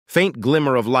Faint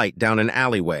glimmer of light down an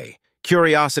alleyway.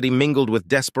 Curiosity mingled with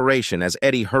desperation as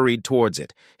Eddie hurried towards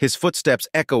it, his footsteps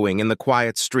echoing in the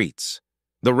quiet streets.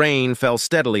 The rain fell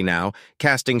steadily now,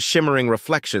 casting shimmering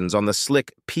reflections on the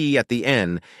slick P at the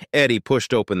N. Eddie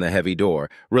pushed open the heavy door,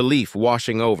 relief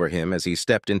washing over him as he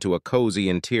stepped into a cozy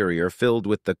interior filled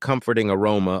with the comforting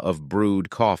aroma of brewed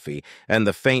coffee and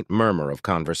the faint murmur of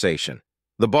conversation.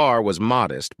 The bar was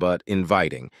modest but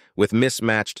inviting, with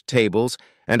mismatched tables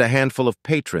and a handful of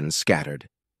patrons scattered.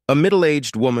 A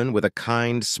middle-aged woman with a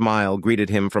kind smile greeted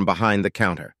him from behind the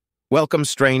counter. "Welcome,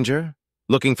 stranger.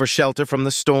 Looking for shelter from the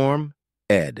storm?"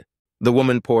 Ed. The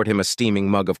woman poured him a steaming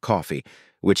mug of coffee,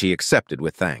 which he accepted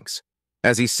with thanks.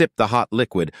 As he sipped the hot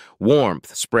liquid,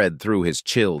 warmth spread through his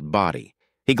chilled body.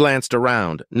 He glanced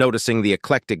around, noticing the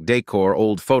eclectic decor,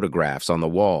 old photographs on the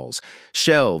walls,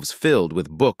 shelves filled with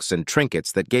books and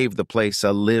trinkets that gave the place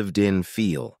a lived-in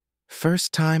feel.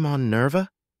 "First time on Nerva?"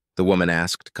 the woman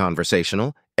asked,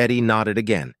 conversational. Eddie nodded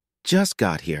again. "Just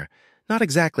got here. Not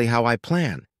exactly how I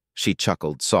plan," she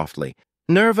chuckled softly.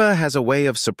 "Nerva has a way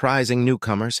of surprising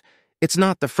newcomers. It's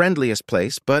not the friendliest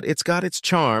place, but it's got its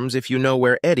charms if you know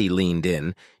where." Eddie leaned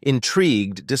in,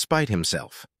 intrigued despite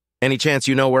himself. "Any chance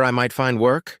you know where I might find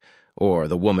work?" Or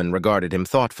the woman regarded him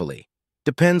thoughtfully.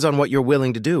 "Depends on what you're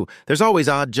willing to do. There's always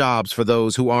odd jobs for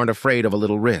those who aren't afraid of a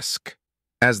little risk."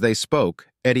 As they spoke,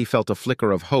 Eddie felt a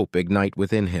flicker of hope ignite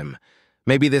within him.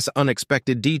 Maybe this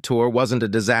unexpected detour wasn't a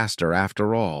disaster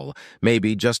after all.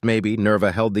 Maybe, just maybe,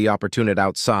 Nerva held the opportunity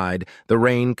outside. The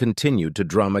rain continued to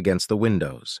drum against the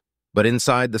windows. But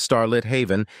inside the starlit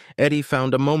haven, Eddie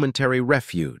found a momentary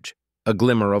refuge, a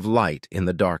glimmer of light in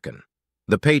the darken.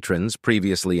 The patrons,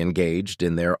 previously engaged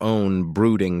in their own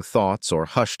brooding thoughts or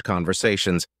hushed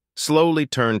conversations, slowly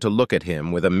turned to look at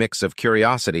him with a mix of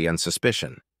curiosity and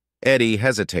suspicion. Eddie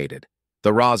hesitated,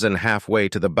 the rosin halfway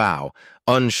to the bow,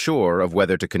 unsure of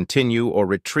whether to continue or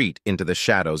retreat into the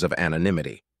shadows of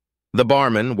anonymity. The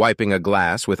barman, wiping a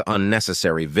glass with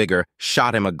unnecessary vigor,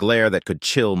 shot him a glare that could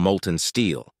chill molten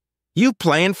steel. "You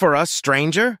playing for us,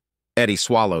 stranger?" Eddie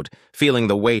swallowed, feeling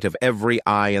the weight of every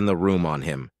eye in the room on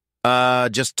him.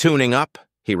 Just tuning up,"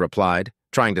 he replied,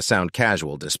 trying to sound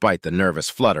casual despite the nervous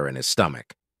flutter in his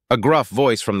stomach. A gruff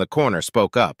voice from the corner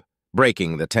spoke up,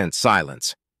 breaking the tense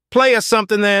silence. "Play us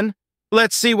something, then.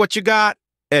 Let's see what you got."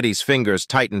 Eddie's fingers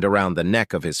tightened around the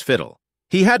neck of his fiddle.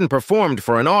 He hadn't performed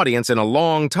for an audience in a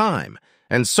long time,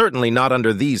 and certainly not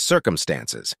under these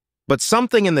circumstances. But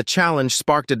something in the challenge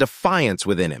sparked a defiance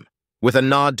within him. With a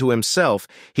nod to himself,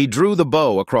 he drew the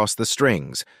bow across the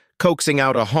strings, coaxing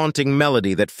out a haunting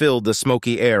melody that filled the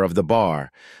smoky air of the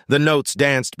bar. The notes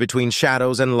danced between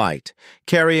shadows and light,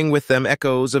 carrying with them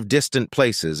echoes of distant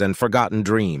places and forgotten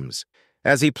dreams.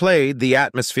 As he played, the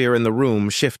atmosphere in the room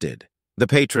shifted. The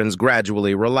patrons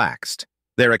gradually relaxed,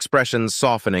 their expressions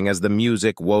softening as the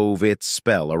music wove its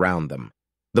spell around them.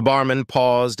 The barman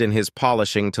paused in his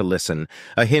polishing to listen,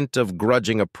 a hint of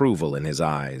grudging approval in his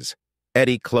eyes.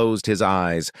 Eddie closed his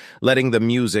eyes, letting the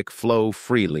music flow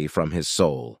freely from his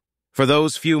soul. For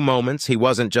those few moments, he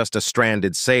wasn't just a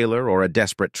stranded sailor or a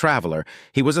desperate traveler.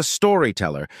 He was a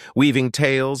storyteller, weaving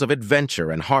tales of adventure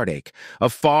and heartache,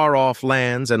 of far-off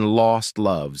lands and lost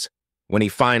loves. When he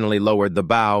finally lowered the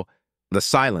bow, the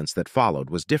silence that followed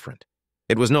was different.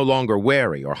 It was no longer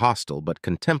wary or hostile, but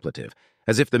contemplative,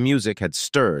 as if the music had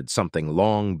stirred something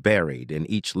long buried in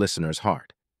each listener's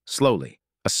heart. Slowly,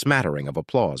 a smattering of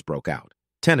applause broke out,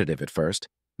 tentative at first,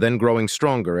 then growing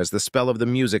stronger as the spell of the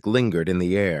music lingered in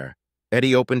the air.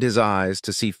 Eddie opened his eyes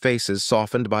to see faces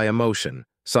softened by emotion,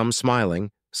 some smiling,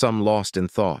 some lost in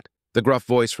thought. The gruff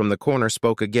voice from the corner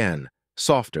spoke again,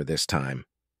 softer this time.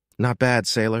 "Not bad,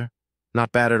 sailor.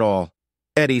 Not bad at all."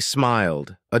 Eddie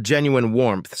smiled, a genuine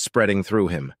warmth spreading through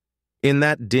him. In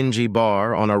that dingy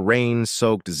bar on a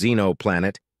rain-soaked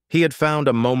xenoplanet, he had found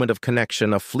a moment of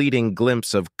connection, a fleeting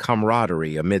glimpse of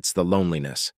camaraderie amidst the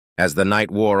loneliness. As the night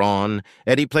wore on,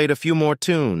 Eddie played a few more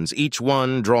tunes, each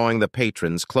one drawing the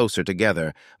patrons closer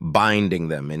together, binding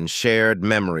them in shared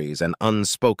memories and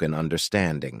unspoken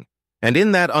understanding. And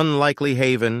in that unlikely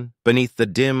haven, beneath the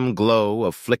dim glow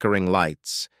of flickering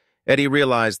lights, Eddie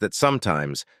realized that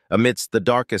sometimes, amidst the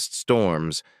darkest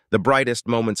storms, the brightest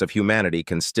moments of humanity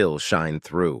can still shine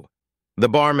through. The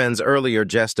barman's earlier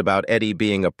jest about Eddie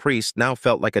being a priest now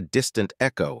felt like a distant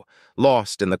echo,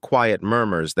 lost in the quiet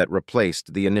murmurs that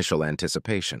replaced the initial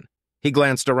anticipation. He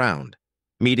glanced around,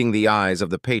 meeting the eyes of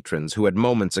the patrons who had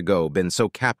moments ago been so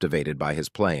captivated by his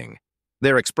playing.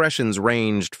 Their expressions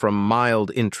ranged from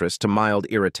mild interest to mild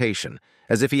irritation,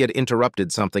 as if he had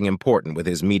interrupted something important with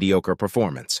his mediocre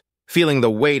performance. Feeling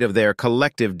the weight of their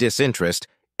collective disinterest,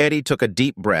 Eddie took a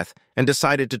deep breath and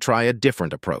decided to try a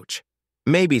different approach.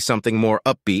 Maybe something more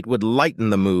upbeat would lighten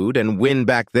the mood and win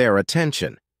back their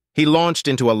attention. He launched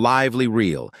into a lively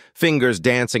reel, fingers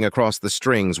dancing across the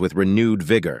strings with renewed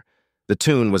vigor. The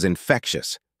tune was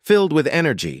infectious, filled with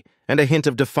energy and a hint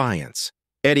of defiance.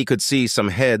 Eddie could see some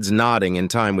heads nodding in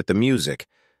time with the music,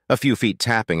 a few feet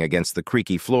tapping against the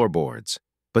creaky floorboards.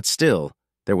 But still,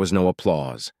 there was no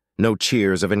applause, no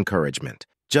cheers of encouragement.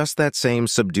 Just that same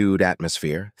subdued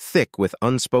atmosphere, thick with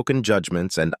unspoken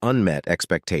judgments and unmet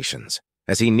expectations.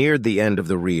 As he neared the end of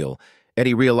the reel,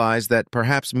 Eddie realized that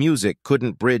perhaps music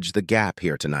couldn't bridge the gap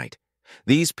here tonight.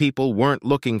 These people weren't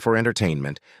looking for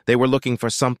entertainment. They were looking for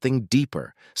something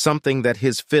deeper, something that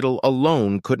his fiddle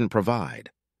alone couldn't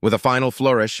provide. With a final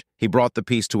flourish, he brought the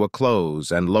piece to a close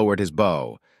and lowered his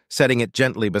bow, setting it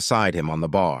gently beside him on the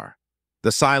bar.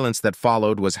 The silence that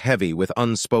followed was heavy with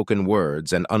unspoken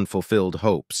words and unfulfilled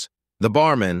hopes. The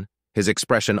barman, his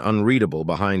expression unreadable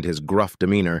behind his gruff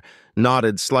demeanor,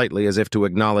 nodded slightly as if to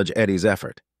acknowledge Eddie's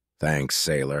effort. "Thanks,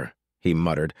 sailor," he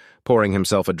muttered, pouring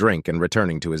himself a drink and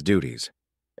returning to his duties.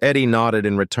 Eddie nodded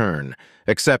in return,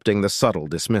 accepting the subtle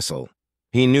dismissal.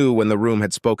 He knew when the room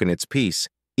had spoken its piece,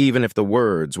 even if the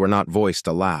words were not voiced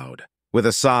aloud. With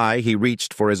a sigh, he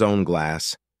reached for his own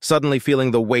glass, suddenly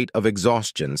feeling the weight of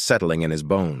exhaustion settling in his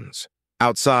bones.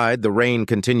 Outside, the rain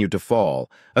continued to fall,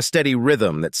 a steady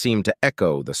rhythm that seemed to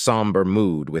echo the somber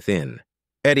mood within.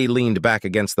 Eddie leaned back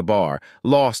against the bar,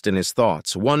 lost in his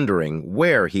thoughts, wondering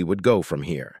where he would go from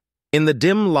here. In the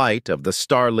dim light of the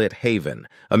starlit haven,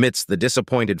 amidst the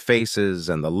disappointed faces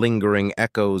and the lingering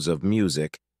echoes of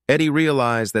music, Eddie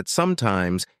realized that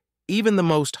sometimes even the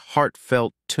most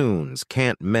heartfelt tunes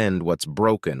can't mend what's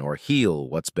broken or heal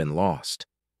what's been lost.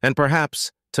 And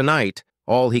perhaps, tonight,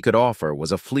 all he could offer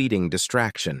was a fleeting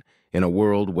distraction in a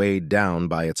world weighed down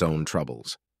by its own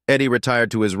troubles. Eddie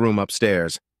retired to his room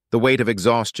upstairs, the weight of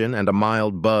exhaustion and a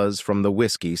mild buzz from the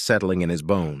whiskey settling in his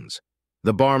bones.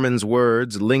 The barman's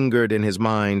words lingered in his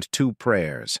mind, two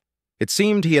prayers. It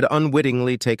seemed he had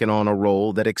unwittingly taken on a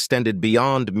role that extended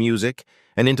beyond music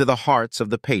and into the hearts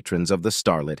of the patrons of the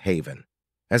starlit haven.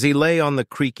 As he lay on the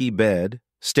creaky bed,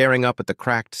 staring up at the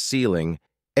cracked ceiling,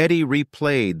 Eddie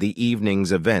replayed the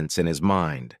evening's events in his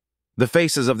mind. The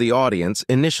faces of the audience,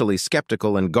 initially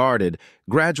skeptical and guarded,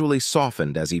 gradually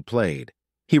softened as he played.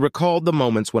 He recalled the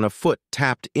moments when a foot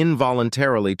tapped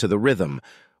involuntarily to the rhythm,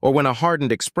 or when a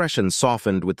hardened expression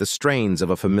softened with the strains of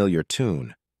a familiar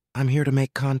tune. "I'm here to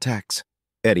make contacts,"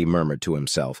 Eddie murmured to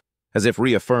himself, as if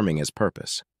reaffirming his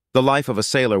purpose. The life of a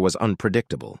sailor was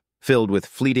unpredictable, filled with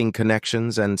fleeting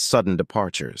connections and sudden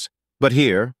departures. But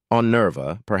here, on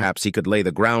Nerva, perhaps he could lay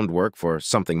the groundwork for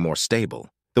something more stable.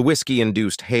 The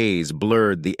whiskey-induced haze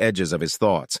blurred the edges of his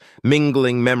thoughts,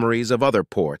 mingling memories of other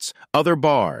ports, other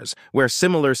bars, where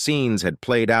similar scenes had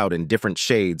played out in different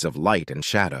shades of light and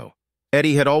shadow.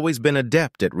 Eddie had always been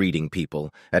adept at reading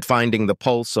people, at finding the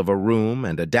pulse of a room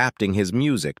and adapting his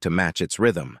music to match its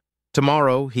rhythm.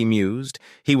 Tomorrow, he mused,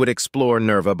 he would explore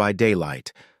Nerva by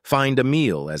daylight, find a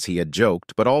meal as he had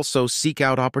joked, but also seek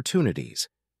out opportunities.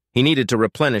 He needed to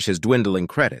replenish his dwindling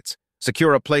credits,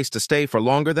 secure a place to stay for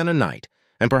longer than a night,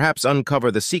 and perhaps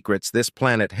uncover the secrets this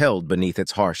planet held beneath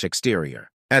its harsh exterior.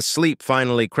 As sleep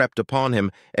finally crept upon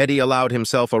him, Eddie allowed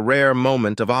himself a rare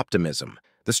moment of optimism.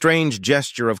 The strange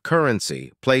gesture of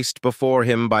currency, placed before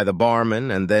him by the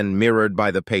barman and then mirrored by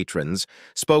the patrons,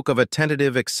 spoke of a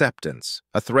tentative acceptance,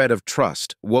 a thread of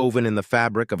trust woven in the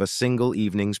fabric of a single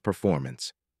evening's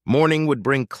performance. Morning would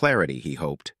bring clarity, he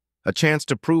hoped, a chance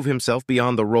to prove himself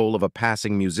beyond the role of a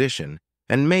passing musician,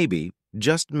 and maybe,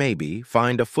 just maybe,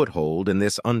 find a foothold in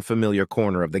this unfamiliar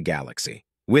corner of the galaxy.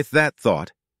 With that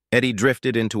thought, Eddie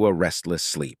drifted into a restless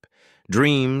sleep,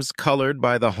 dreams colored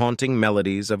by the haunting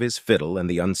melodies of his fiddle and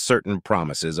the uncertain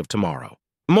promises of tomorrow.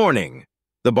 "Morning!"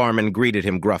 The barman greeted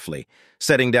him gruffly,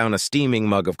 setting down a steaming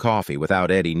mug of coffee without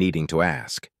Eddie needing to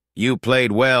ask. "You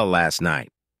played well last night."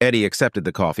 Eddie accepted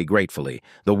the coffee gratefully,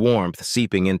 the warmth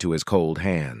seeping into his cold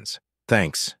hands.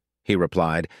 "Thanks," he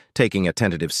replied, taking a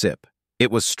tentative sip.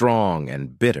 It was strong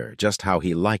and bitter, just how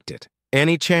he liked it.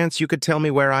 "Any chance you could tell me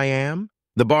where I am?"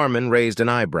 The barman raised an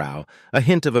eyebrow, a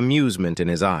hint of amusement in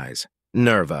his eyes.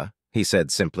 "Nerva," he said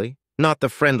simply. "Not the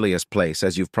friendliest place,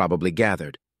 as you've probably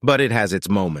gathered, but it has its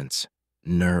moments."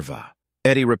 Nerva.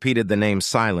 Eddie repeated the name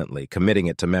silently, committing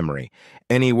it to memory.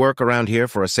 "Any work around here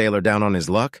for a sailor down on his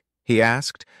luck?" he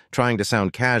asked, trying to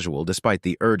sound casual despite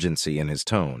the urgency in his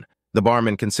tone. The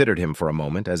barman considered him for a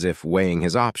moment, as if weighing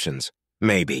his options.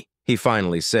 "Maybe," he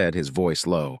finally said, his voice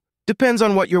low. "Depends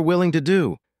on what you're willing to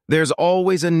do. There's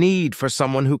always a need for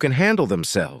someone who can handle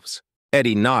themselves."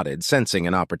 Eddie nodded, sensing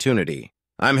an opportunity.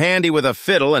 "I'm handy with a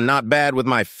fiddle and not bad with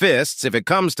my fists, if it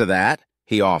comes to that,"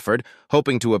 he offered,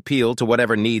 hoping to appeal to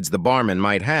whatever needs the barman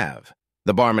might have.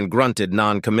 The barman grunted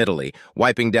non-committally,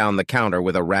 wiping down the counter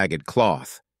with a ragged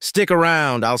cloth. "Stick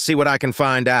around, I'll see what I can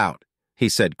find out," he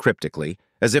said cryptically,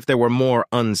 as if there were more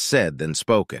unsaid than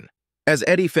spoken. As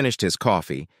Eddie finished his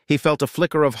coffee, he felt a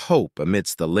flicker of hope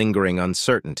amidst the lingering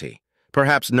uncertainty.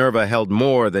 Perhaps Nerva held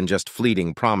more than just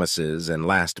fleeting promises and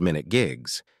last-minute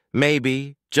gigs.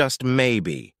 Maybe, just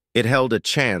maybe, it held a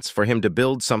chance for him to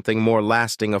build something more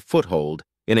lasting a foothold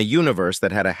in a universe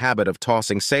that had a habit of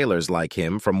tossing sailors like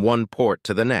him from one port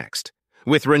to the next.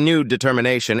 With renewed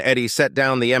determination, Eddie set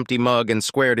down the empty mug and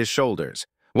squared his shoulders.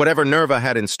 Whatever Nerva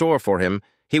had in store for him,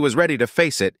 he was ready to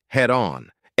face it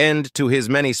head-on, end to his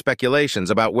many speculations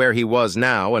about where he was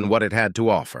now and what it had to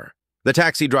offer. The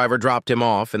taxi driver dropped him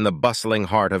off in the bustling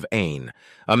heart of Airinn,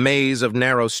 a maze of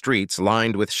narrow streets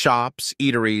lined with shops,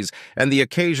 eateries, and the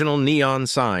occasional neon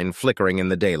sign flickering in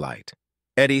the daylight.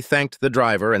 Eddie thanked the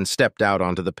driver and stepped out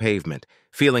onto the pavement,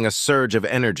 feeling a surge of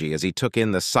energy as he took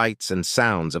in the sights and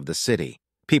sounds of the city.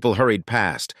 People hurried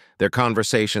past, their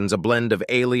conversations a blend of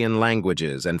alien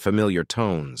languages and familiar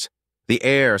tones. The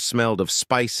air smelled of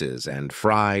spices and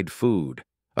fried food,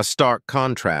 a stark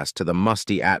contrast to the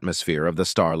musty atmosphere of the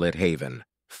starlit haven.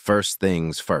 First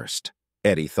things first,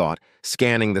 Eddie thought,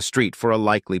 scanning the street for a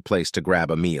likely place to grab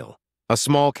a meal. A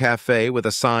small cafe with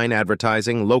a sign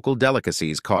advertising local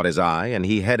delicacies caught his eye, and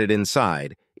he headed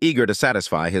inside, eager to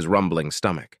satisfy his rumbling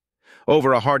stomach.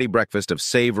 Over a hearty breakfast of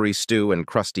savory stew and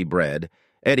crusty bread,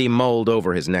 Eddie mulled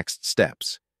over his next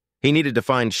steps. He needed to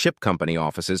find ship company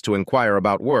offices to inquire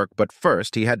about work, but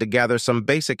first he had to gather some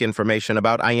basic information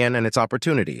about Airinn and its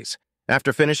opportunities.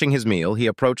 After finishing his meal, he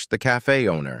approached the cafe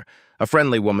owner, a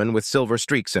friendly woman with silver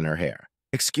streaks in her hair.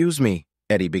 "Excuse me,"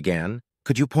 Eddie began.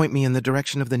 "Could you point me in the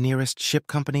direction of the nearest ship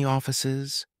company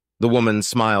offices?" The woman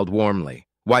smiled warmly,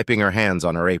 wiping her hands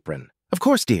on her apron. "Of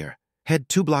course, dear. Head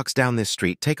 2 blocks down this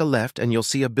street, take a left, and you'll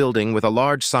see a building with a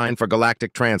large sign for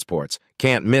Galactic Transports.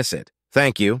 Can't miss it."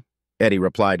 "Thank you," Eddie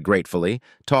replied gratefully,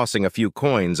 tossing a few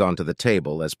coins onto the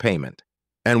table as payment.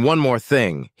 "And one more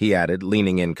thing," he added,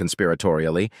 leaning in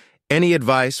conspiratorially. "Any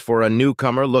advice for a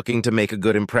newcomer looking to make a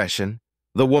good impression?"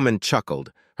 The woman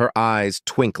chuckled, her eyes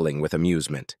twinkling with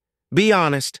amusement. "Be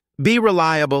honest, be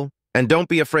reliable, and don't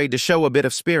be afraid to show a bit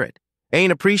of spirit.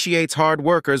 Airinn appreciates hard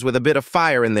workers with a bit of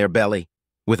fire in their belly."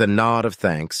 With a nod of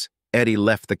thanks, Eddie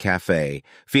left the cafe,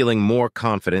 feeling more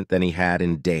confident than he had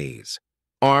in days.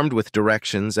 Armed with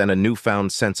directions and a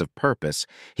newfound sense of purpose,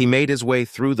 he made his way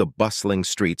through the bustling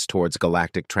streets towards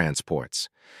Galactic Transports.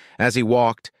 As he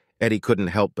walked, Eddie couldn't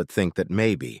help but think that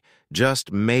maybe,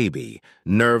 just maybe,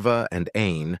 Nerva and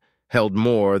Airinn held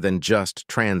more than just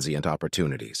transient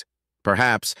opportunities.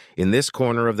 Perhaps, in this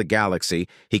corner of the galaxy,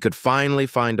 he could finally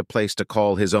find a place to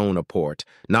call his own a port,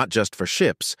 not just for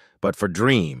ships, but for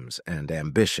dreams and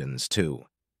ambitions, too.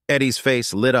 Eddie's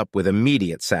face lit up with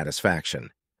immediate satisfaction.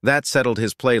 That settled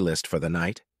his playlist for the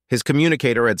night. His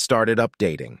communicator had started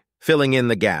updating, filling in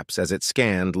the gaps as it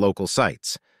scanned local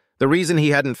sites. The reason he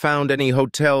hadn't found any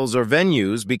hotels or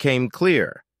venues became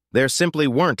clear. There simply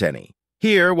weren't any.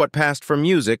 Here, what passed for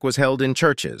music was held in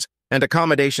churches, and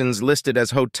accommodations listed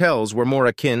as hotels were more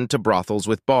akin to brothels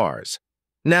with bars.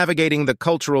 Navigating the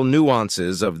cultural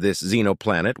nuances of this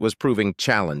xenoplanet was proving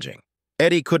challenging.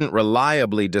 Eddie couldn't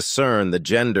reliably discern the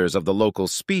genders of the local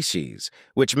species,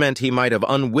 which meant he might have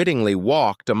unwittingly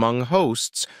walked among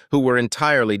hosts who were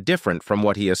entirely different from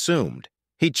what he assumed.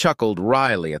 He chuckled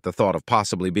wryly at the thought of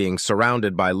possibly being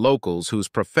surrounded by locals whose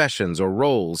professions or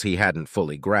roles he hadn't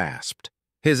fully grasped.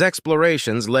 His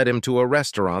explorations led him to a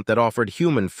restaurant that offered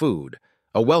human food,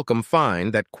 a welcome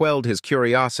find that quelled his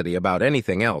curiosity about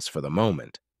anything else for the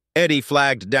moment. Eddie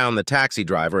flagged down the taxi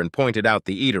driver and pointed out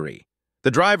the eatery.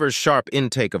 The driver's sharp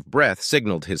intake of breath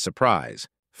signaled his surprise.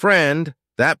 "Friend,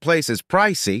 that place is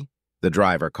pricey," the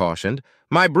driver cautioned.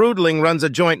 "My broodling runs a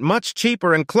joint much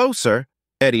cheaper and closer."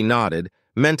 Eddie nodded,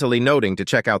 mentally noting to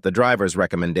check out the driver's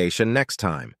recommendation next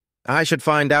time. "I should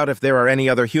find out if there are any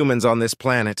other humans on this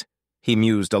planet," he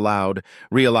mused aloud,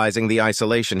 realizing the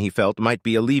isolation he felt might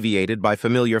be alleviated by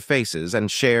familiar faces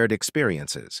and shared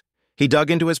experiences. He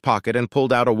dug into his pocket and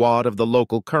pulled out a wad of the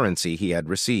local currency he had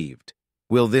received.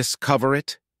 "Will this cover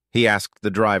it?" he asked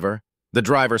the driver. The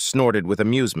driver snorted with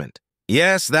amusement.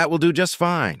 "Yes, that will do just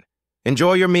fine.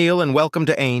 Enjoy your meal and welcome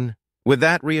to Airinn." With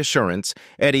that reassurance,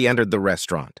 Eddie entered the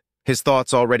restaurant, his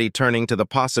thoughts already turning to the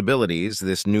possibilities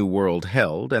this new world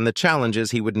held and the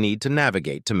challenges he would need to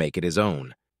navigate to make it his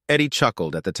own. Eddie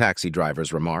chuckled at the taxi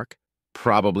driver's remark.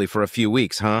 "Probably for a few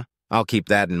weeks, huh? I'll keep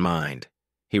that in mind,"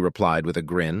 he replied with a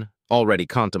grin, already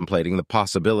contemplating the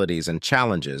possibilities and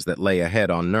challenges that lay ahead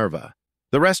on Nerva.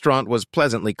 The restaurant was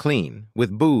pleasantly clean,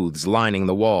 with booths lining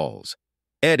the walls.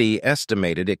 Eddie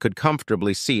estimated it could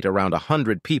comfortably seat around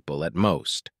 100 people at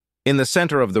most. In the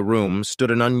center of the room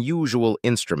stood an unusual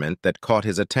instrument that caught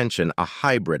his attention, a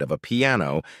hybrid of a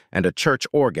piano and a church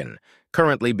organ,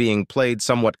 currently being played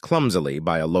somewhat clumsily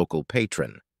by a local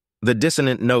patron. The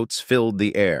dissonant notes filled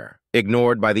the air,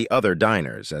 ignored by the other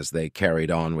diners as they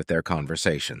carried on with their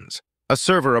conversations. A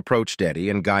server approached Eddie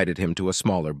and guided him to a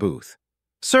smaller booth.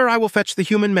 "Sir, I will fetch the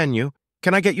human menu.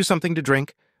 Can I get you something to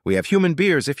drink? We have human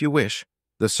beers if you wish,"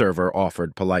 the server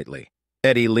offered politely.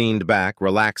 Eddie leaned back,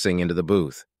 relaxing into the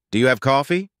booth. "Do you have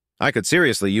coffee? I could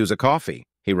seriously use a coffee,"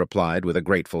 he replied with a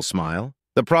grateful smile.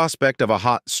 The prospect of a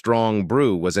hot, strong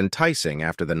brew was enticing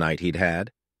after the night he'd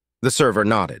had. The server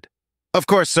nodded. "Of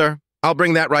course, sir. I'll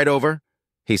bring that right over,"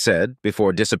 he said,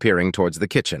 before disappearing towards the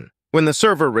kitchen. When the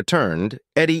server returned,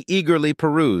 Eddie eagerly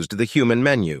perused the human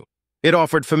menu. It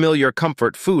offered familiar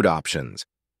comfort food options: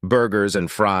 burgers and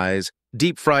fries,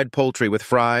 deep-fried poultry with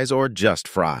fries, or just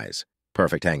fries.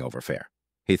 Perfect hangover fare,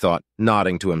 he thought,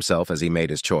 nodding to himself as he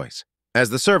made his choice. As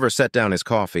the server set down his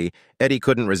coffee, Eddie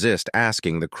couldn't resist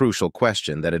asking the crucial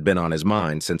question that had been on his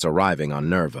mind since arriving on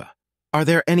Nerva. "Are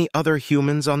there any other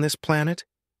humans on this planet?"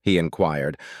 he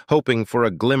inquired, hoping for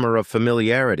a glimmer of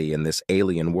familiarity in this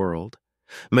alien world.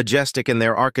 Majestic in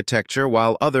their architecture,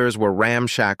 while others were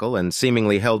ramshackle and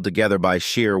seemingly held together by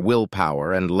sheer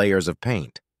willpower and layers of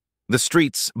paint. The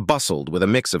streets bustled with a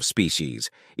mix of species,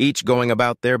 each going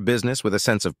about their business with a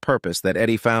sense of purpose that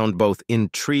Eddie found both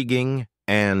intriguing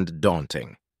and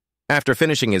daunting. After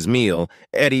finishing his meal,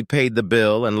 Eddie paid the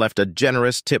bill and left a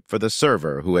generous tip for the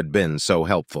server who had been so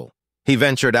helpful. He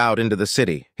ventured out into the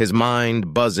city, his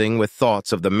mind buzzing with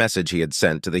thoughts of the message he had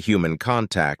sent to the human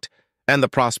contact and the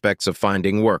prospects of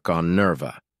finding work on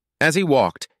Nerva. As he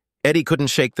walked, Eddie couldn't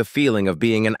shake the feeling of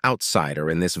being an outsider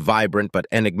in this vibrant but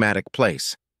enigmatic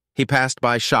place. He passed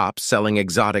by shops selling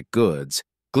exotic goods,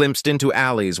 glimpsed into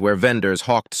alleys where vendors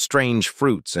hawked strange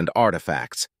fruits and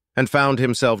artifacts, and found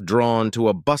himself drawn to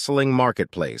a bustling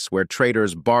marketplace where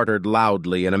traders bartered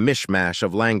loudly in a mishmash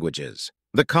of languages.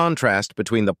 The contrast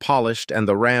between the polished and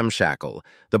the ramshackle,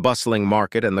 the bustling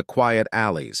market and the quiet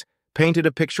alleys, painted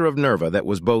a picture of Nerva that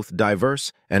was both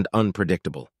diverse and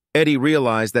unpredictable. Eddie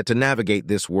realized that to navigate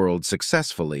this world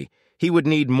successfully, he would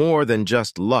need more than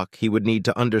just luck. He would need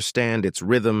to understand its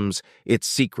rhythms, its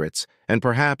secrets, and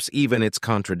perhaps even its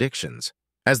contradictions.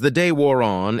 As the day wore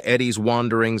on, Eddie's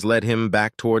wanderings led him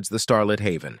back towards the starlit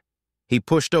haven. He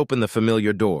pushed open the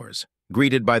familiar doors,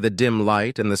 greeted by the dim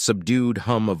light and the subdued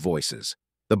hum of voices.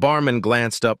 The barman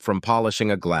glanced up from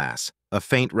polishing a glass, a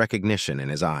faint recognition in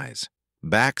his eyes.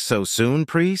 "Back so soon,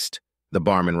 priest?" the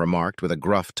barman remarked with a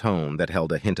gruff tone that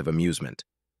held a hint of amusement.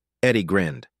 Eddie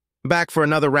grinned. "Back for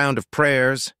another round of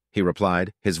prayers," he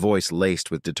replied, his voice laced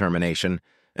with determination,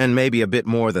 "and maybe a bit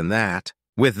more than that."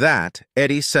 With that,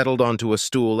 Eddie settled onto a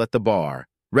stool at the bar,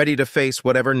 ready to face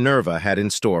whatever Nerva had in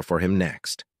store for him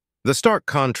next. The stark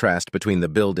contrast between the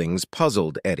buildings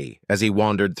puzzled Eddie as he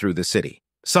wandered through the city.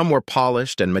 Some were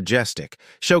polished and majestic,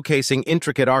 showcasing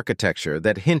intricate architecture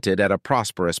that hinted at a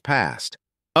prosperous past.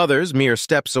 Others, mere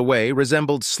steps away,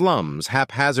 resembled slums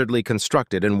haphazardly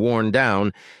constructed and worn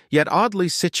down, yet oddly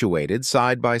situated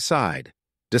side by side.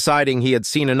 Deciding he had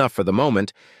seen enough for the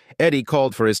moment, Eddie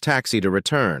called for his taxi to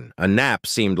return. A nap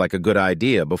seemed like a good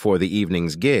idea before the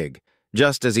evening's gig.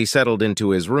 Just as he settled into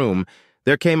his room,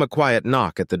 there came a quiet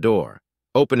knock at the door.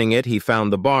 Opening it, he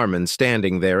found the barman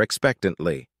standing there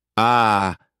expectantly.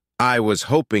 "Ah, I was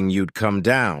hoping you'd come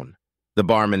down," the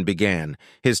barman began,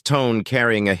 his tone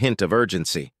carrying a hint of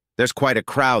urgency. "There's quite a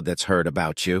crowd that's heard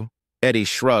about you." Eddie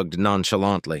shrugged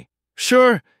nonchalantly.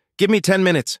 "Sure, give me 10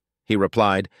 minutes," he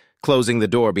replied, closing the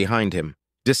door behind him.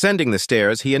 Descending the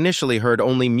stairs, he initially heard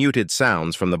only muted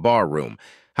sounds from the bar room.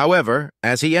 However,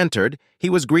 as he entered, he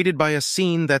was greeted by a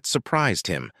scene that surprised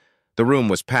him. The room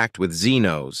was packed with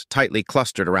Xenos, tightly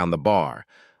clustered around the bar.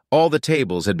 All the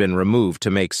tables had been removed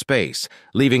to make space,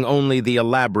 leaving only the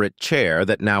elaborate chair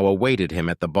that now awaited him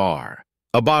at the bar.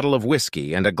 A bottle of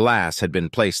whiskey and a glass had been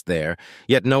placed there,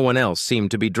 yet no one else seemed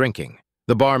to be drinking.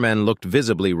 The barman looked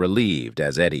visibly relieved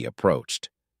as Eddie approached.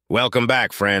 "Welcome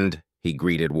back, friend," he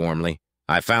greeted warmly.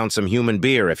 "I found some human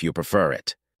beer if you prefer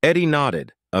it." Eddie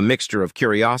nodded, a mixture of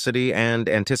curiosity and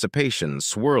anticipation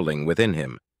swirling within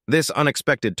him. This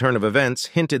unexpected turn of events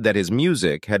hinted that his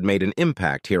music had made an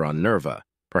impact here on Nerva,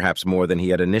 perhaps more than he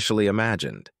had initially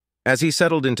imagined. As he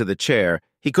settled into the chair,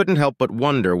 he couldn't help but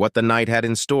wonder what the night had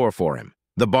in store for him.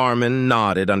 The barman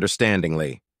nodded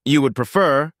understandingly. "You would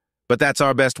prefer, but that's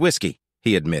our best whiskey,"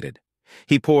 he admitted.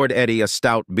 He poured Eddie a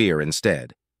stout beer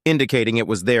instead, indicating it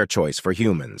was their choice for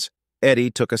humans.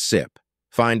 Eddie took a sip.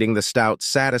 finding the stout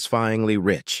satisfyingly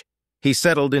rich. He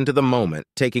settled into the moment,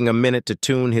 taking a minute to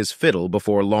tune his fiddle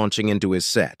before launching into his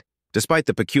set. Despite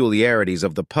the peculiarities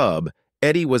of the pub,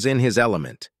 Eddie was in his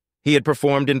element. He had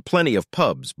performed in plenty of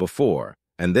pubs before,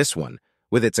 and this one,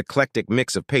 with its eclectic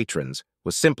mix of patrons,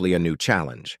 was simply a new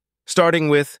challenge. Starting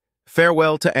with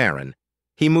Farewell to Airinn,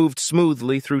 he moved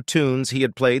smoothly through tunes he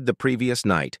had played the previous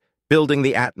night, building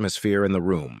the atmosphere in the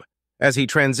room. As he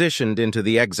transitioned into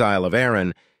the Exile of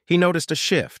Airinn, he noticed a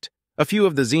shift. A few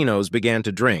of the Xenos began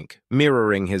to drink,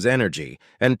 mirroring his energy,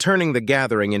 and turning the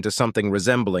gathering into something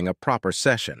resembling a proper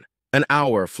session. An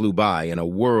hour flew by in a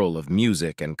whirl of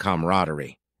music and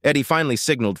camaraderie. Eddie finally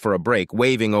signaled for a break,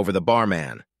 waving over the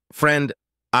barman. "Friend,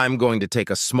 I'm going to take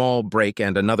a small break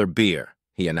and another beer,"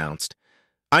 he announced.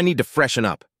 "I need to freshen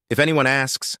up. If anyone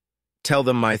asks, tell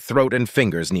them my throat and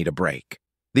fingers need a break."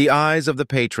 The eyes of the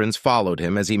patrons followed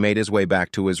him as he made his way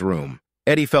back to his room.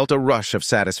 Eddie felt a rush of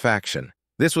satisfaction.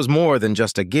 This was more than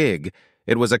just a gig.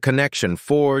 It was a connection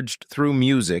forged through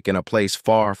music in a place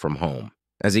far from home.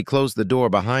 As he closed the door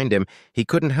behind him, he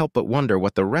couldn't help but wonder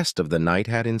what the rest of the night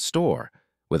had in store.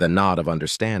 With a nod of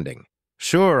understanding.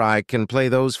 "Sure, I can play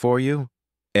those for you,"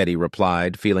 Eddie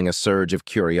replied, feeling a surge of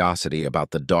curiosity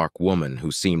about the dark woman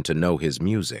who seemed to know his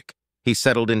music. He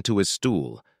settled into his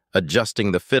stool,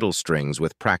 adjusting the fiddle strings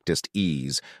with practiced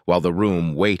ease while the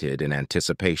room waited in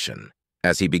anticipation.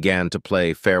 As he began to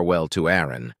play Farewell to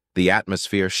Airinn, the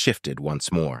atmosphere shifted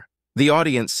once more. The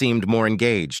audience seemed more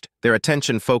engaged, their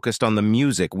attention focused on the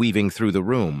music weaving through the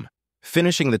room.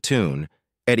 Finishing the tune,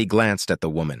 Eddie glanced at the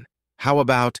woman. "How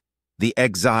about The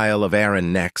Exile of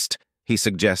Airinn next?" he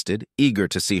suggested, eager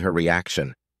to see her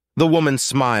reaction. The woman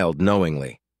smiled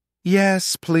knowingly.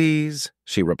 "Yes, please,"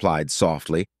 she replied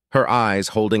softly, her eyes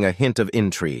holding a hint of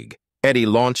intrigue. Eddie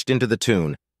launched into the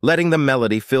tune, letting the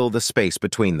melody fill the space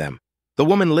between them. The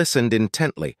woman listened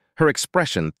intently, her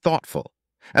expression thoughtful.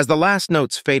 As the last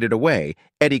notes faded away,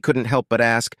 Eddie couldn't help but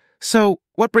ask, "So,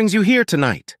 what brings you here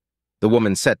tonight?" The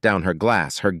woman set down her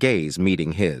glass, her gaze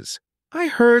meeting his. "I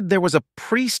heard there was a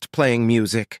priest playing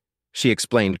music," she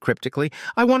explained cryptically.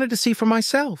 "I wanted to see for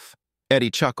myself." Eddie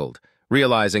chuckled,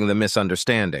 realizing the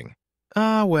misunderstanding.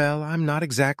 Well, I'm not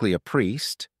exactly a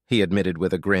priest," he admitted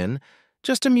with a grin.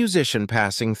 "Just a musician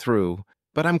passing through,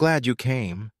 but I'm glad you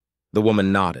came." The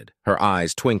woman nodded, her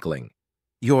eyes twinkling.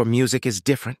 "Your music is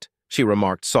different," she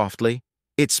remarked softly.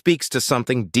 "It speaks to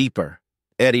something deeper."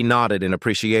 Eddie nodded in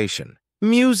appreciation.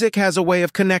 "Music has a way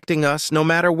of connecting us, no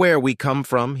matter where we come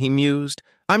from," he mused.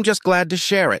 "I'm just glad to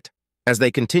share it." As they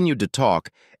continued to talk,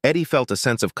 Eddie felt a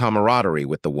sense of camaraderie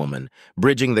with the woman,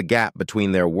 bridging the gap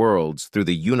between their worlds through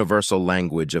the universal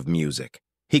language of music.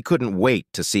 He couldn't wait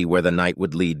to see where the night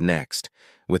would lead next.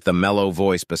 With the mellow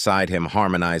voice beside him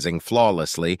harmonizing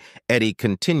flawlessly, Eddie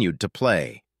continued to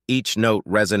play, each note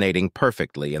resonating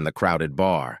perfectly in the crowded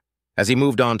bar. As he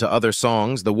moved on to other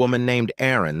songs, the woman named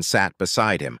Airinn sat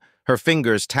beside him, her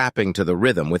fingers tapping to the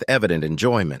rhythm with evident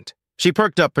enjoyment. She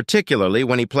perked up particularly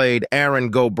when he played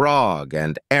Airinn Go Bragh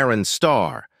and Airinn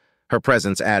Star, her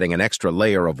presence adding an extra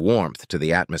layer of warmth to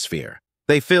the atmosphere.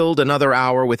 They filled another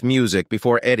hour with music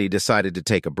before Eddie decided to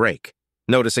take a break,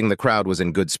 noticing the crowd was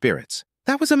in good spirits.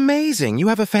 "That was amazing. You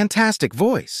have a fantastic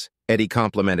voice," Eddie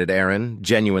complimented Airinn,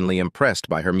 genuinely impressed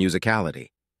by her musicality.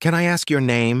 "Can I ask your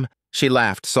name?" She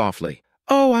laughed softly.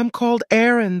 "Oh, I'm called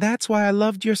Airinn. That's why I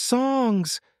loved your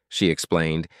songs," she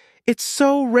explained. "It's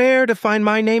so rare to find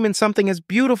my name in something as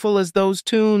beautiful as those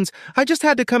tunes. I just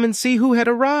had to come and see who had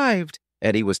arrived."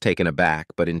 Eddie was taken aback,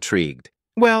 but intrigued.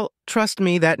 "Well, trust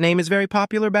me, that name is very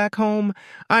popular back home.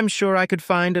 I'm sure I could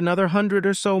find another 100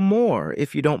 or so more,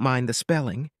 if you don't mind the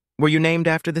spelling. Were you named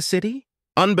after the city?"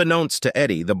 Unbeknownst to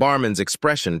Eddie, the barman's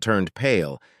expression turned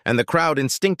pale, and the crowd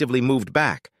instinctively moved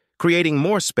back, creating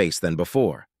more space than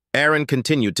before. Airinn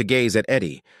continued to gaze at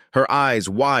Eddie, her eyes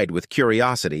wide with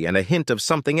curiosity and a hint of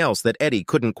something else that Eddie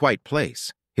couldn't quite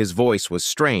place. His voice was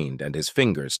strained and his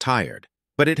fingers tired.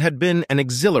 But it had been an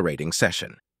exhilarating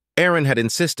session. Airinn had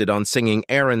insisted on singing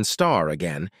Airinn Star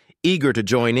again, eager to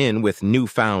join in with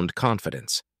newfound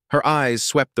confidence. Her eyes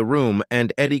swept the room,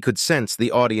 and Eddie could sense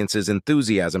the audience's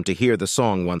enthusiasm to hear the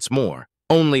song once more.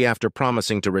 Only after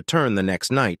promising to return the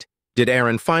next night did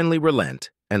Airinn finally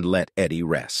relent and let Eddie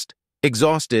rest.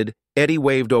 Exhausted, Eddie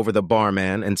waved over the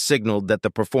barman and signaled that the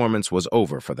performance was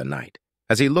over for the night.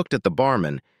 As he looked at the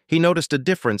barman, he noticed a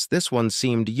difference. This one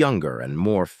seemed younger and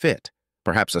more fit,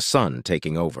 perhaps a son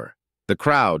taking over. The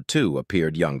crowd, too,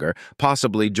 appeared younger,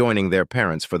 possibly joining their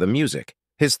parents for the music.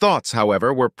 His thoughts,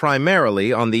 however, were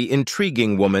primarily on the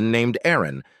intriguing woman named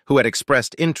Airinn, who had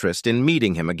expressed interest in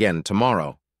meeting him again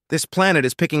tomorrow. "This planet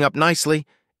is picking up nicely,"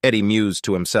 Eddie mused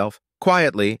to himself.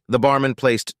 Quietly, the barman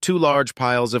placed 2 large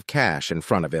piles of cash in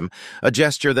front of him, a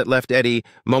gesture that left Eddie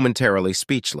momentarily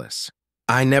speechless.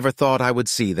 "I never thought I would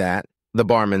see that," the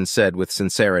barman said with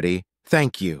sincerity.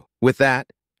 "Thank you." With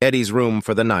that, Eddie's room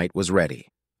for the night was ready,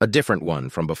 a different one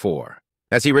from before.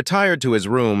 As he retired to his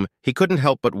room, he couldn't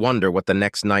help but wonder what the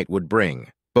next night would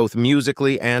bring, both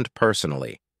musically and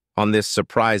personally, on this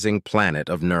surprising planet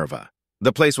of Nerva.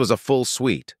 The place was a full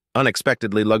suite,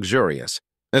 unexpectedly luxurious,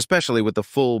 especially with the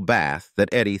full bath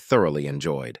that Eddie thoroughly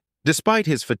enjoyed. Despite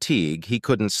his fatigue, he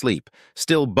couldn't sleep,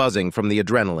 still buzzing from the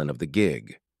adrenaline of the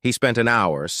gig. He spent an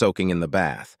hour soaking in the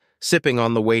bath, sipping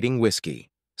on the waiting whiskey.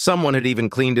 Someone had even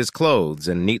cleaned his clothes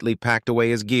and neatly packed away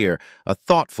his gear, a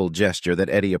thoughtful gesture that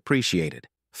Eddie appreciated.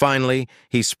 Finally,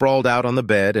 he sprawled out on the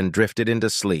bed and drifted into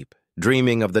sleep,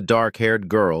 dreaming of the dark-haired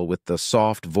girl with the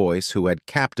soft voice who had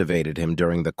captivated him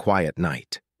during the quiet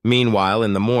night. Meanwhile,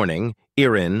 in the morning,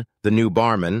 Airinn, the new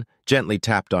barman, gently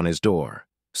tapped on his door.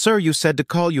 "Sir, you said to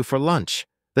call you for lunch.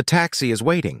 The taxi is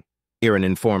waiting," Airinn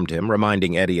informed him,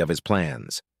 reminding Eddie of his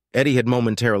plans. Eddie had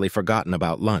momentarily forgotten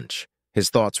about lunch, his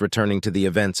thoughts returning to the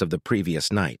events of the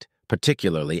previous night,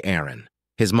 particularly Airinn.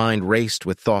 His mind raced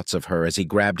with thoughts of her as he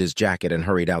grabbed his jacket and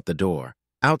hurried out the door.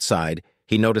 Outside,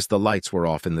 he noticed the lights were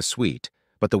off in the suite,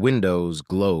 but the windows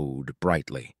glowed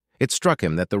brightly. It struck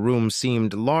him that the room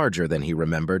seemed larger than he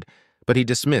remembered, but he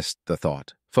dismissed the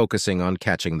thought, focusing on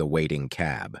catching the waiting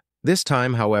cab. This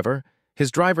time, however, his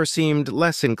driver seemed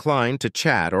less inclined to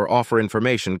chat or offer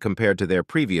information compared to their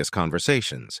previous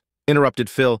conversations. Interrupted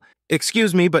Phil,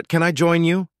 "Excuse me, but can I join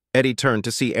you?" Eddie turned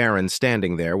to see Airinn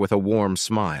standing there with a warm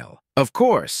smile. "Of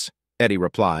course," Eddie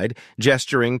replied,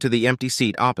 gesturing to the empty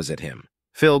seat opposite him.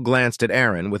 Phil glanced at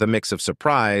Airinn with a mix of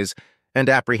surprise and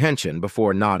apprehension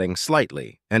before nodding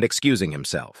slightly and excusing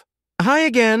himself. "Hi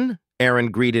again,"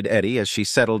 Airinn greeted Eddie as she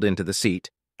settled into the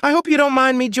seat. "I hope you don't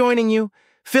mind me joining you.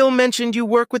 Phil mentioned you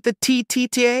work with the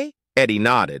TTTA?" Eddie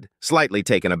nodded, slightly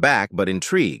taken aback but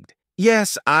intrigued.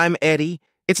 "Yes, I'm Eddie.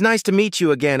 It's nice to meet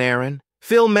you again, Airinn.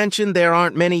 Phil mentioned there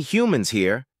aren't many humans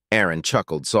here." Airinn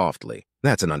chuckled softly.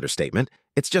 "That's an understatement.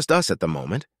 It's just us at the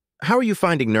moment. How are you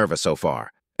finding Nerva so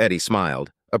far?" Eddie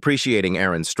smiled, appreciating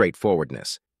Airinn's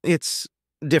straightforwardness. "It's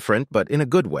different, but in a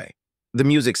good way. The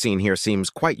music scene here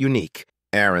seems quite unique."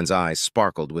 Airinn's eyes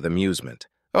sparkled with amusement.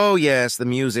 "Oh yes, the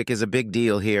music is a big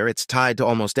deal here. It's tied to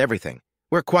almost everything.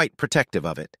 We're quite protective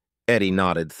of it." Eddie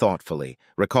nodded thoughtfully,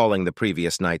 recalling the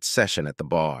previous night's session at the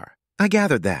bar. "I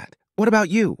gathered that. What about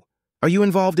you? Are you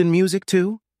involved in music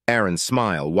too?" Airinn's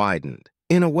smile widened.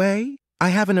 "In a way, I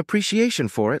have an appreciation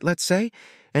for it, let's say,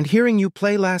 and hearing you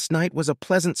play last night was a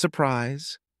pleasant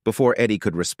surprise." Before Eddie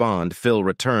could respond, Phil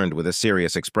returned with a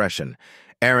serious expression.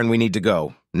 "Airinn, we need to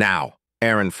go. Now."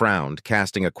 Airinn frowned,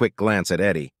 casting a quick glance at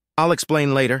Eddie. "I'll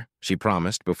explain later," she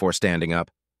promised before standing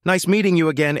up. "Nice meeting you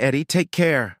again, Eddie. Take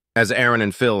care." As Airinn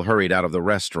and Phil hurried out of the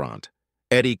restaurant,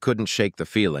 Eddie couldn't shake the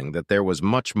feeling that there was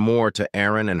much more to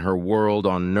Airinn and her world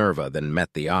on Nerva than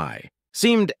met the eye.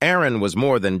 Seemed Airinn was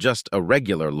more than just a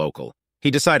regular local.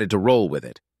 He decided to roll with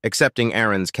it, accepting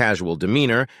Airinn's casual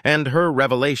demeanor and her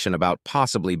revelation about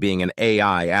possibly being an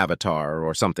AI avatar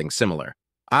or something similar.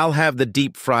 "I'll have the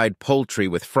deep-fried poultry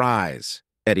with fries,"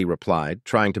 Eddie replied,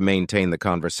 trying to maintain the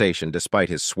conversation despite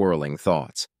his swirling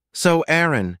thoughts. "So,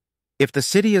 Airinn, if the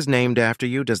city is named after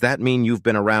you, does that mean you've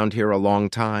been around here a long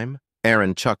time?"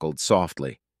 Airinn chuckled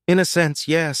softly. "In a sense,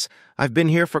 yes. I've been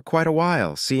here for quite a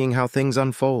while, seeing how things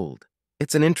unfold.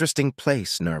 It's an interesting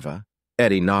place, Nerva."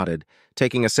 Eddie nodded,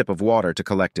 taking a sip of water to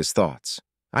collect his thoughts.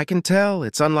 "I can tell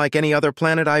it's unlike any other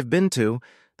planet I've been to.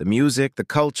 The music, the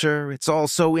culture, it's all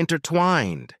so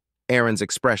intertwined." Airinn's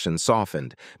expression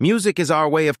softened. "Music is our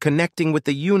way of connecting with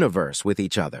the universe, with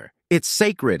each other. It's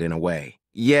sacred in a way."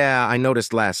 "Yeah, I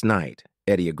noticed last night,"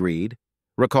 Eddie agreed,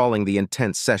 recalling the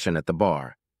intense session at the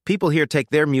bar. "People here take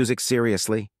their music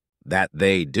seriously." "That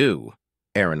they do,"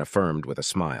 Airinn affirmed with a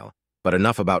smile. "But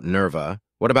enough about Nerva.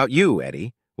 What about you,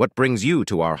 Eddie? What brings you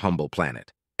to our humble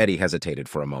planet?" Eddie hesitated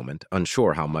for a moment,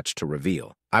 unsure how much to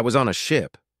reveal. "I was on a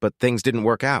ship, but things didn't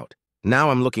work out. Now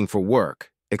I'm looking for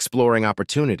work, exploring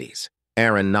opportunities."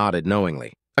 Airinn nodded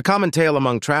knowingly. "A common tale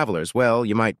among travelers. Well,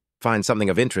 you might find something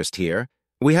of interest here.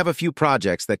 We have a few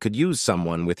projects that could use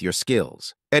someone with your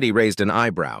skills." Eddie raised an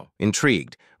eyebrow,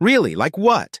 intrigued. "Really? Like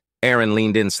what?" Airinn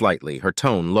leaned in slightly, her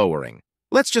tone lowering.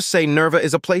 "Let's just say Nerva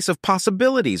is a place of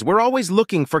possibilities. We're always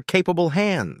looking for capable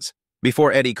hands."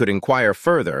 Before Eddie could inquire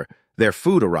further, their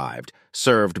food arrived,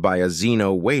 served by a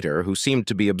Xeno waiter who seemed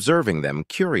to be observing them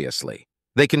curiously.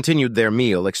 They continued their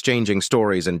meal, exchanging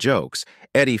stories and jokes,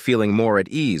 Eddie feeling more at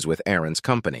ease with Airinn's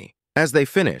company. As they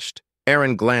finished,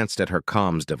 Airinn glanced at her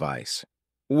comms device.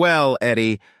 "Well,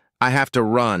 Eddie, I have to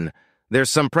run. There's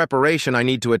some preparation I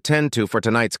need to attend to for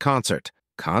tonight's concert.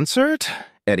 Concert?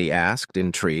 Eddie asked,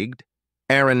 intrigued.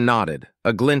 Airinn nodded,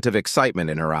 a glint of excitement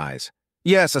in her eyes.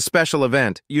 Yes, a special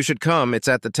event. You should come. It's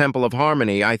at the Temple of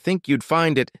Harmony. I think you'd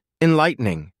find it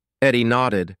enlightening. Eddie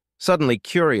nodded, suddenly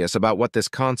curious about what this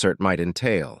concert might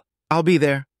entail. I'll be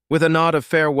there. With a nod of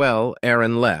farewell,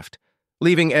 Airinn left,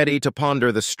 leaving Eddie to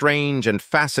ponder the strange and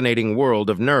fascinating world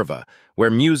of Nerva, where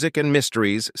music and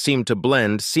mysteries seemed to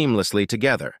blend seamlessly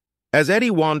together. As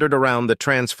Eddie wandered around the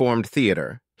transformed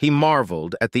theater, he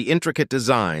marveled at the intricate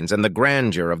designs and the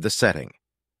grandeur of the setting.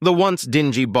 The once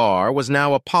dingy bar was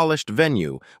now a polished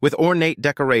venue with ornate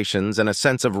decorations and a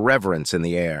sense of reverence in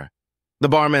the air. The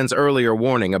barman's earlier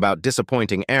warning about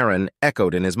disappointing Airinn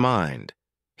echoed in his mind.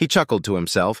 He chuckled to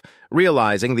himself,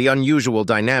 realizing the unusual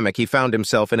dynamic he found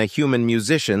himself in a human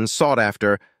musician sought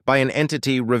after by an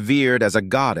entity revered as a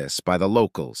goddess by the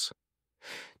locals.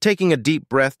 Taking a deep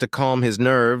breath to calm his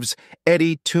nerves,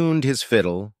 Eddie tuned his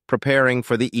fiddle, preparing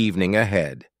for the evening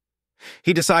ahead.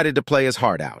 He decided to play his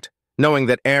heart out, knowing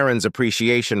that Airinn's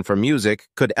appreciation for music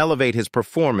could elevate his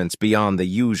performance beyond the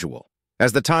usual.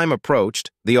 As the time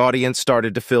approached, the audience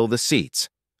started to fill the seats,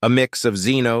 a mix of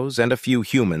Xenos and a few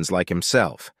humans like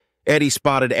himself. Eddie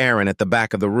spotted Airinn at the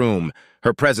back of the room,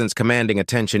 her presence commanding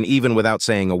attention even without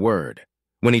saying a word.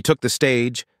 When he took the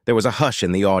stage, there was a hush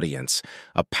in the audience,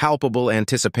 a palpable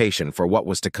anticipation for what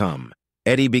was to come.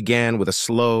 Eddie began with a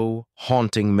slow,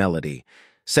 haunting melody,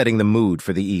 setting the mood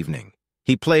for the evening.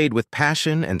 He played with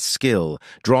passion and skill,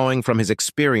 drawing from his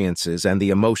experiences and the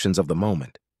emotions of the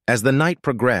moment. As the night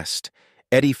progressed,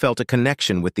 Eddie felt a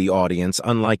connection with the audience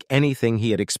unlike anything he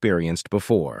had experienced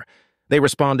before. They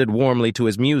responded warmly to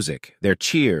his music, their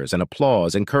cheers and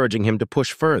applause encouraging him to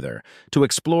push further, to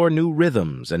explore new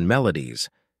rhythms and melodies.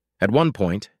 At one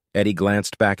point, Eddie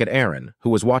glanced back at Airinn, who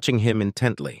was watching him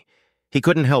intently. He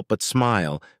couldn't help but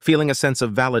smile, feeling a sense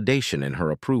of validation in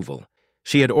her approval.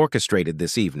 She had orchestrated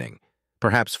this evening,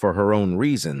 perhaps for her own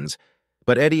reasons,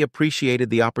 but Eddie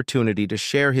appreciated the opportunity to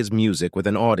share his music with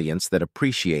an audience that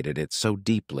appreciated it so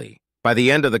deeply. By the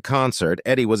end of the concert,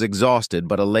 Eddie was exhausted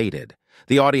but elated.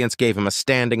 The audience gave him a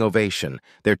standing ovation,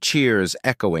 their cheers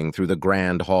echoing through the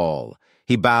grand hall.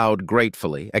 He bowed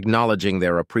gratefully, acknowledging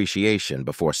their appreciation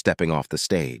before stepping off the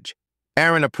stage.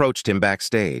 Airinn approached him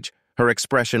backstage, her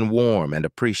expression warm and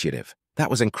appreciative. "That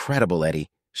was incredible, Eddie,"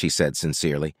 she said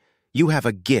sincerely. "You have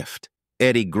a gift."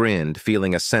 Eddie grinned,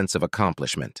 feeling a sense of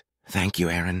accomplishment. "Thank you,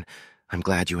 Airinn. I'm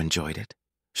glad you enjoyed it."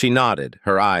 She nodded,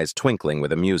 her eyes twinkling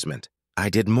with amusement. "I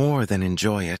did more than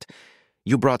enjoy it.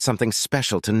 You brought something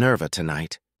special to Nerva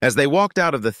tonight." As they walked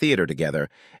out of the theater together,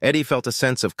 Eddie felt a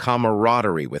sense of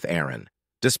camaraderie with Airinn,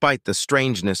 despite the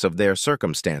strangeness of their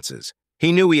circumstances.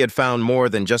 He knew he had found more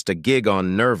than just a gig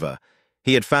on Nerva.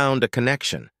 He had found a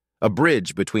connection, a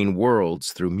bridge between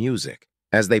worlds through music.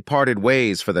 As they parted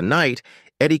ways for the night,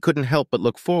 Eddie couldn't help but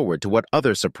look forward to what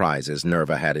other surprises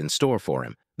Nerva had in store for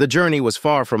him. The journey was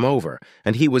far from over,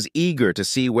 and he was eager to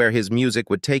see where his music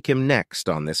would take him next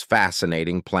on this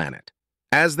fascinating planet.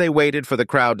 As they waited for the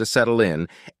crowd to settle in,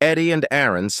 Eddie and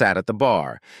Airinn sat at the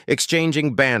bar,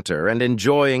 exchanging banter and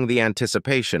enjoying the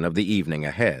anticipation of the evening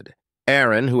ahead.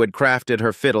 Airinn, who had crafted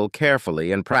her fiddle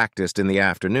carefully and practiced in the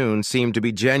afternoon, seemed to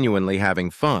be genuinely having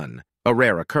fun, a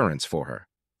rare occurrence for her.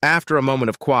 After a moment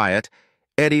of quiet,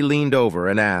 Eddie leaned over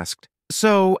and asked,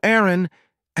 "So, Airinn,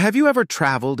 have you ever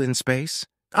traveled in space?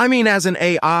 I mean, as an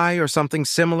AI or something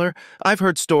similar. I've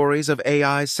heard stories of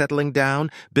AIs settling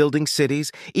down, building cities,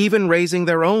 even raising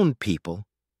their own people."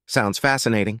 "Sounds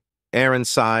fascinating." Airinn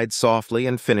sighed softly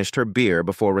and finished her beer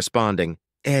before responding.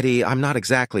 "Eddie, I'm not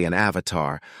exactly an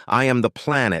avatar. I am the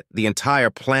planet, the entire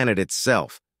planet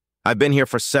itself. I've been here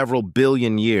for several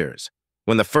billion years.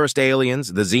 When the first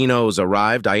aliens, the Xenos,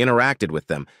 arrived, I interacted with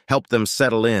them, helped them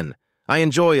settle in. I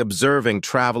enjoy observing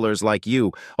travelers like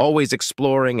you, always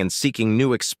exploring and seeking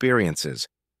new experiences.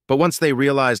 But once they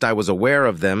realized I was aware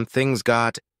of them, things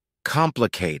got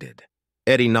complicated."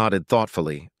 Eddie nodded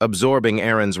thoughtfully, absorbing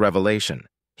Airinn's revelation.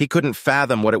 He couldn't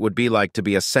fathom what it would be like to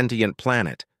be a sentient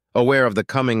planet, aware of the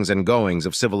comings and goings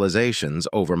of civilizations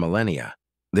over millennia.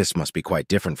 "This must be quite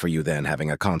different for you then, having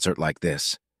a concert like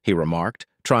this," he remarked,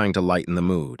 trying to lighten the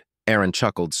mood. Airinn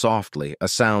chuckled softly, a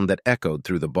sound that echoed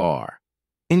through the bar.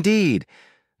 "Indeed,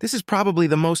 this is probably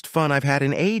the most fun I've had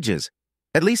in ages,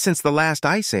 at least since the last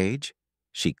ice age,"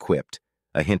 she quipped,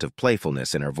 a hint of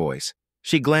playfulness in her voice.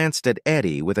 She glanced at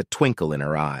Eddie with a twinkle in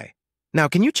her eye. "Now,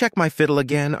 can you check my fiddle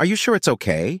again? Are you sure it's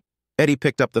okay?" Eddie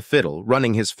picked up the fiddle,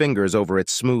 running his fingers over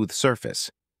its smooth surface.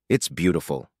 "It's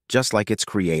beautiful, just like its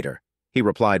creator," he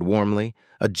replied warmly,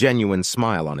 a genuine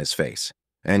smile on his face.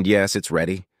 "And yes, it's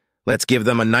ready. Let's give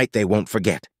them a night they won't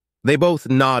forget." They both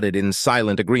nodded in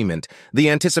silent agreement, the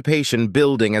anticipation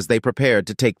building as they prepared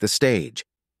to take the stage.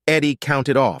 Eddie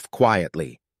counted off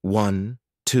quietly. 1,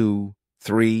 2,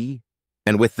 3,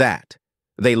 and with that,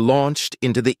 they launched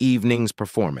into the evening's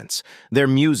performance, their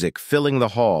music filling the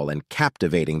hall and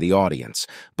captivating the audience,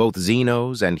 both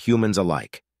Xenos and humans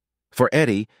alike. For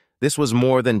Eddie, this was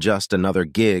more than just another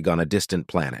gig on a distant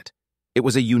planet. It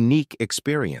was a unique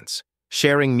experience,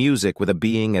 sharing music with a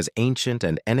being as ancient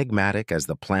and enigmatic as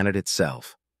the planet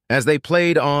itself. As they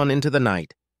played on into the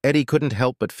night, Eddie couldn't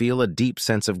help but feel a deep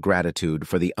sense of gratitude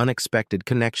for the unexpected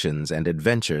connections and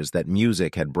adventures that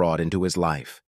music had brought into his life.